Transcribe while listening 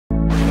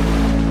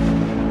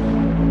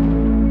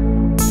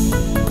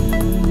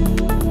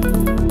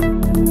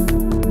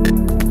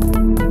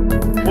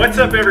What's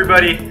up,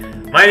 everybody?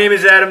 My name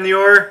is Adam the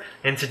Orr,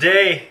 and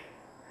today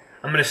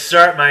I'm going to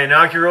start my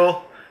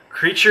inaugural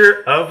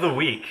Creature of the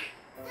Week,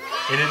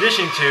 in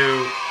addition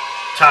to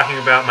talking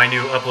about my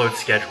new upload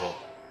schedule.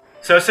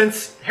 So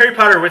since Harry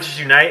Potter Wizards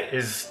Unite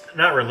is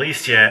not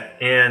released yet,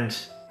 and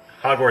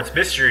Hogwarts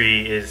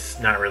Mystery is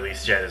not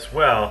released yet as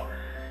well,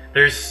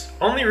 there's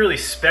only really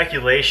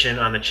speculation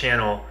on the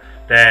channel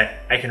that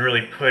I can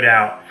really put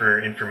out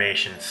for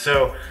information.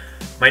 So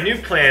my new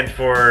plan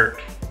for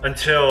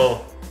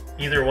until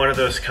either one of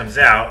those comes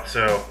out,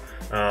 so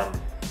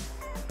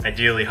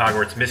ideally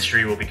Hogwarts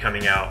Mystery will be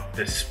coming out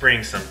this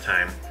spring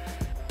sometime.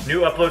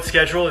 New upload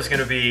schedule is going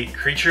to be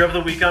Creature of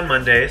the Week on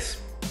Mondays.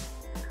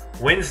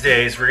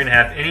 Wednesdays we're going to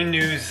have any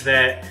news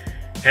that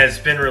has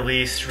been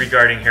released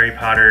regarding Harry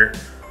Potter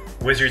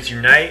Wizards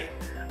Unite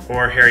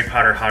or Harry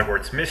Potter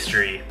Hogwarts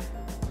Mystery.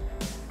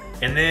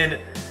 And then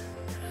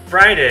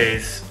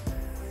Fridays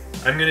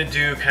I'm going to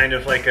do kind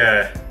of like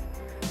a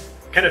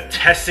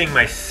testing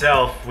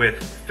myself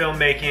with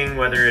filmmaking,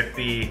 whether it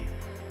be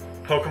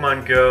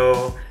Pokemon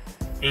Go,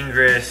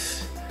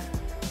 Ingress,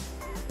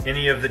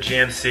 any of the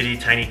Jam City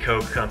Tiny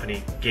Coke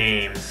Company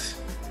games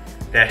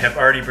that have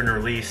already been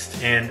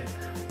released,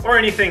 or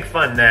anything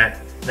fun that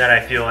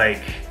I feel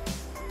like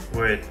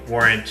would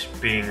warrant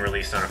being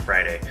released on a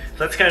Friday. So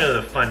that's kind of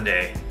the fun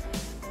day.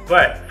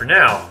 But for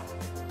now,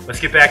 let's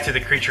get back to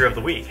the Creature of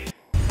the Week.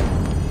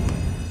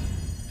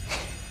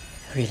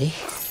 Really?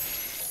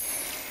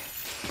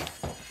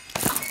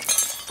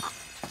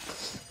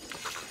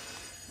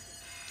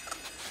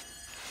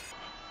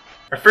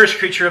 Our first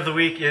Creature of the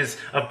Week is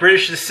of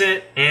British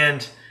descent,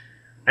 and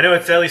I know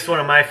it's at least one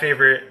of my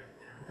favorite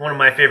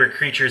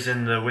creatures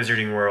in the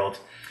wizarding world,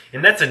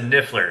 and that's a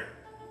Niffler.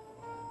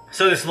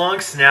 So this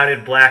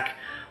long-snouted, black,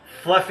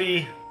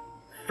 fluffy,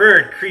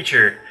 furred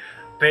creature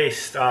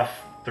based off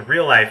the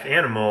real-life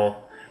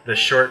animal, the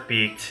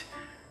short-beaked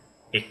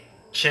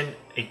echidna,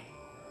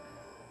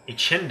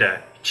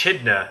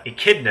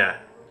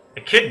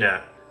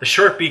 the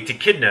short-beaked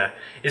echidna,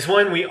 is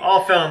one we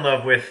all fell in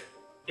love with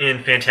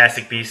in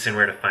Fantastic Beasts and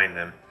Where to Find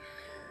Them.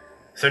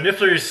 So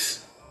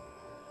Nifflers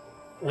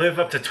live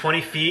up to 20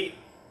 feet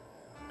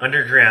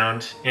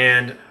underground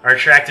and are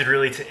attracted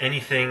really to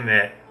anything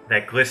that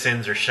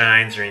glistens or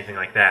shines or anything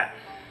like that.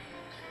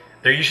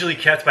 They're usually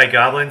kept by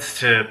goblins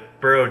to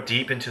burrow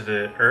deep into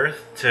the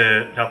earth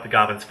to help the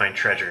goblins find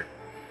treasure.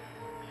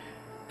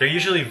 They're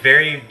usually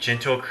very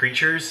gentle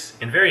creatures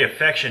and very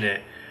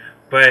affectionate,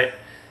 but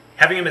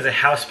having them as a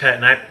house pet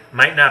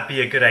might not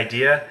be a good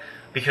idea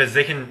because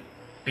they can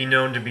be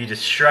known to be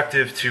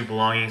destructive to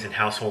belongings and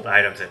household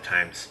items at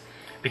times.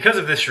 Because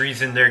of this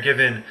reason, they're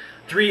given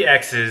 3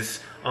 X's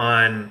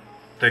on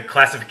the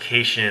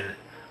classification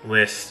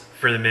list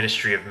for the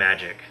Ministry of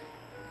Magic.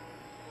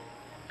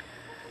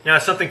 Now,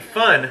 something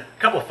fun, a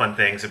couple fun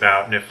things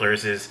about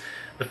Nifflers is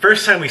the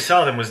first time we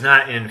saw them was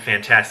not in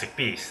Fantastic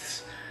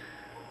Beasts.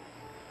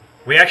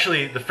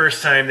 The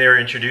first time they were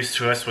introduced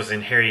to us was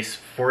in Harry's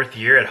 4th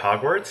year at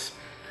Hogwarts,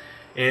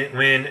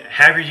 when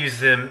Hagrid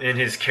used them in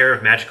his Care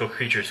of Magical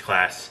Creatures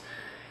class.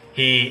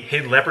 He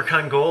hid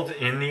leprechaun gold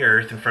in the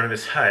earth in front of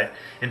his hut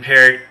and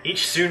paired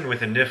each student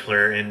with a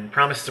Niffler and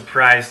promised a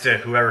prize to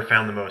whoever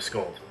found the most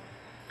gold.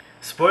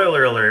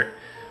 Spoiler alert,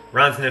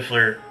 Ron's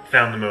Niffler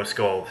found the most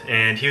gold,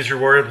 and he was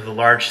rewarded with a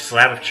large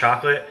slab of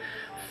chocolate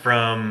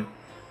from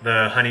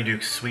the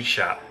Honeyduke sweet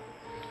shop.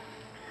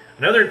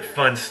 Another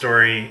fun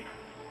story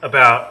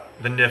about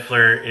the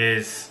Niffler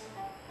is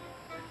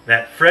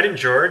that Fred and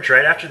George,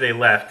 right after they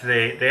left,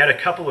 they had a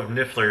couple of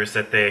Nifflers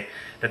that they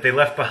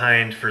left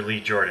behind for Lee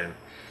Jordan.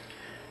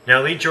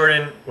 Now, Lee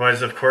Jordan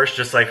was, of course,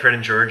 just like Fred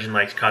and George and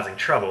liked causing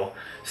trouble,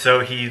 so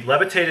he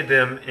levitated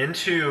them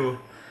into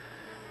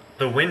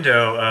the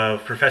window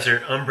of Professor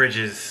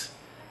Umbridge's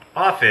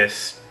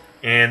office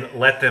and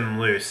let them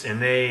loose,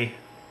 and they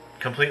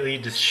completely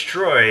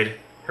destroyed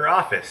her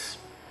office,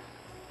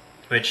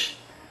 which,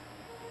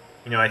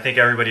 I think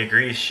everybody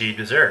agrees she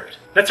deserved.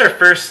 That's our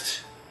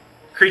first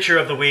Creature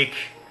of the Week,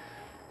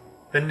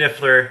 the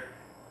Niffler.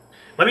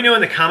 Let me know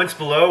in the comments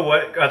below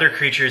what other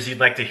creatures you'd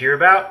like to hear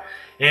about,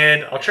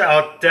 and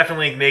I'll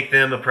definitely make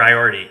them a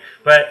priority.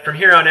 But from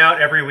here on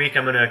out, every week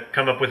I'm going to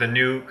come up with a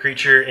new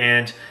creature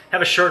and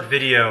have a short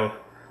video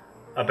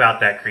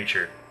about that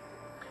creature.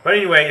 But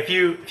anyway, if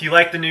you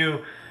like the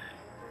new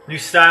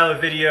style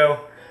of video,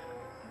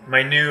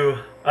 my new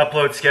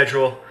upload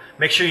schedule,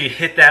 make sure you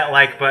hit that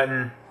like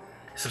button.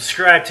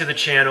 Subscribe to the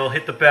channel,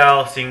 hit the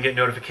bell so you can get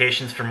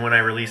notifications from when I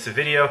release a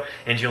video,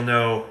 and you'll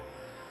know,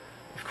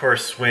 of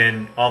course,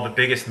 when all the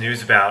biggest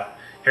news about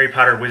Harry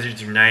Potter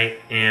Wizards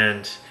Unite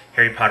and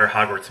Harry Potter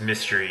Hogwarts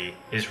Mystery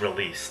is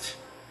released.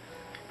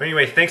 But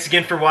anyway, thanks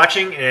again for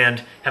watching,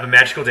 and have a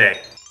magical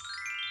day.